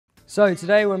So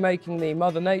today we're making the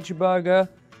Mother Nature burger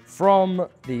from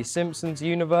the Simpsons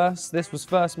universe. This was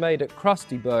first made at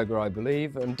Krusty Burger, I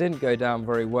believe, and didn't go down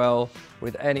very well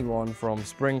with anyone from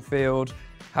Springfield.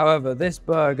 However, this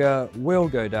burger will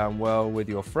go down well with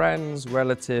your friends,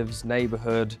 relatives,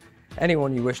 neighborhood,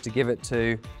 anyone you wish to give it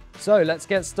to. So let's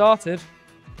get started.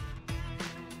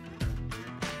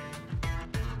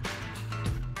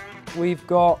 We've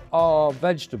got our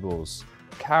vegetables,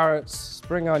 carrots,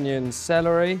 spring onions,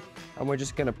 celery, and we're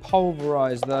just going to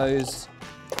pulverize those.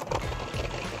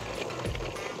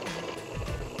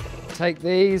 Take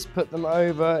these, put them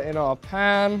over in our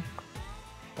pan,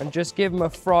 and just give them a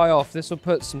fry off. This will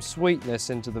put some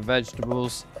sweetness into the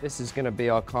vegetables. This is going to be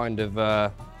our kind of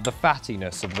the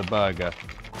fattiness of the burger.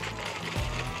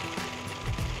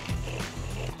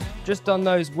 Just done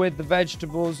those with the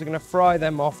vegetables. We're going to fry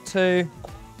them off too.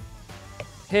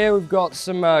 Here we've got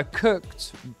some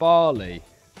cooked barley.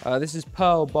 This is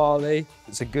pearl barley.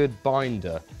 It's a good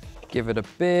binder. Give it a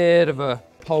bit of a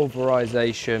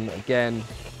pulverization again.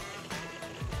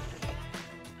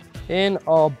 In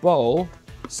our bowl,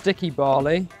 sticky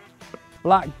barley,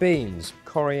 black beans,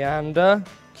 coriander,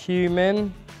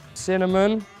 cumin,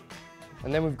 cinnamon,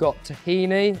 and then we've got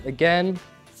tahini, again,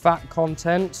 fat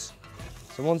content.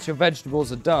 So once your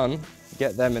vegetables are done,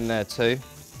 get them in there too.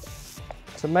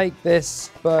 To make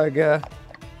this burger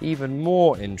even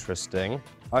more interesting,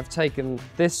 I've taken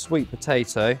this sweet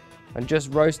potato and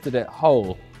just roasted it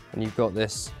whole, and you've got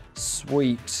this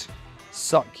sweet,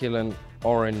 succulent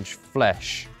orange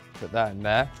flesh. Put that in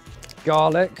there.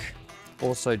 Garlic,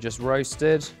 also just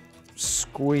roasted.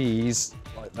 Squeeze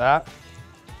like that.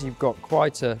 You've got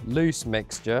quite a loose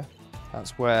mixture.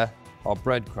 That's where our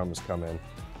breadcrumbs come in.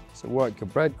 So work your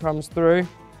breadcrumbs through.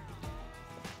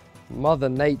 Mother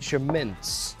Nature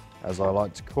mince, as I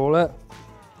like to call it.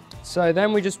 So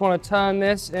then we just want to turn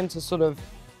this into sort of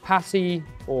patty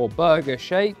or burger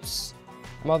shapes.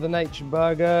 Mother Nature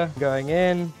burger going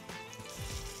in.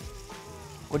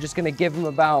 We're just going to give them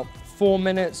about 4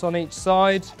 minutes on each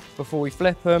side before we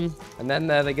flip them, and then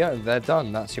there they go, they're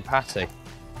done. That's your patty.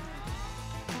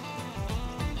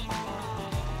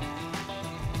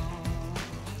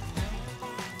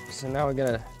 So now we're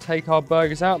going to take our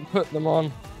burgers out and put them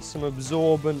on some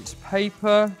absorbent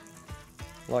paper,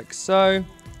 like so.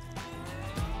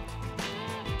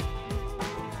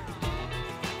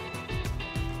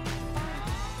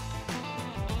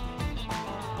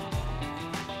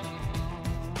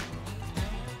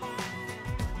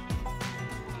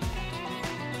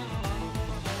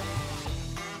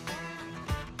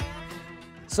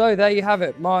 So there you have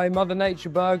it, my Mother Nature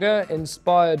burger,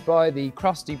 inspired by the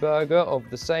Krusty burger of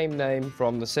the same name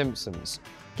from The Simpsons.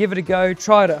 Give it a go,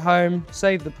 try it at home,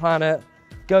 save the planet,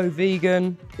 go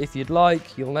vegan if you'd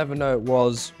like. You'll never know it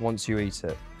was once you eat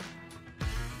it.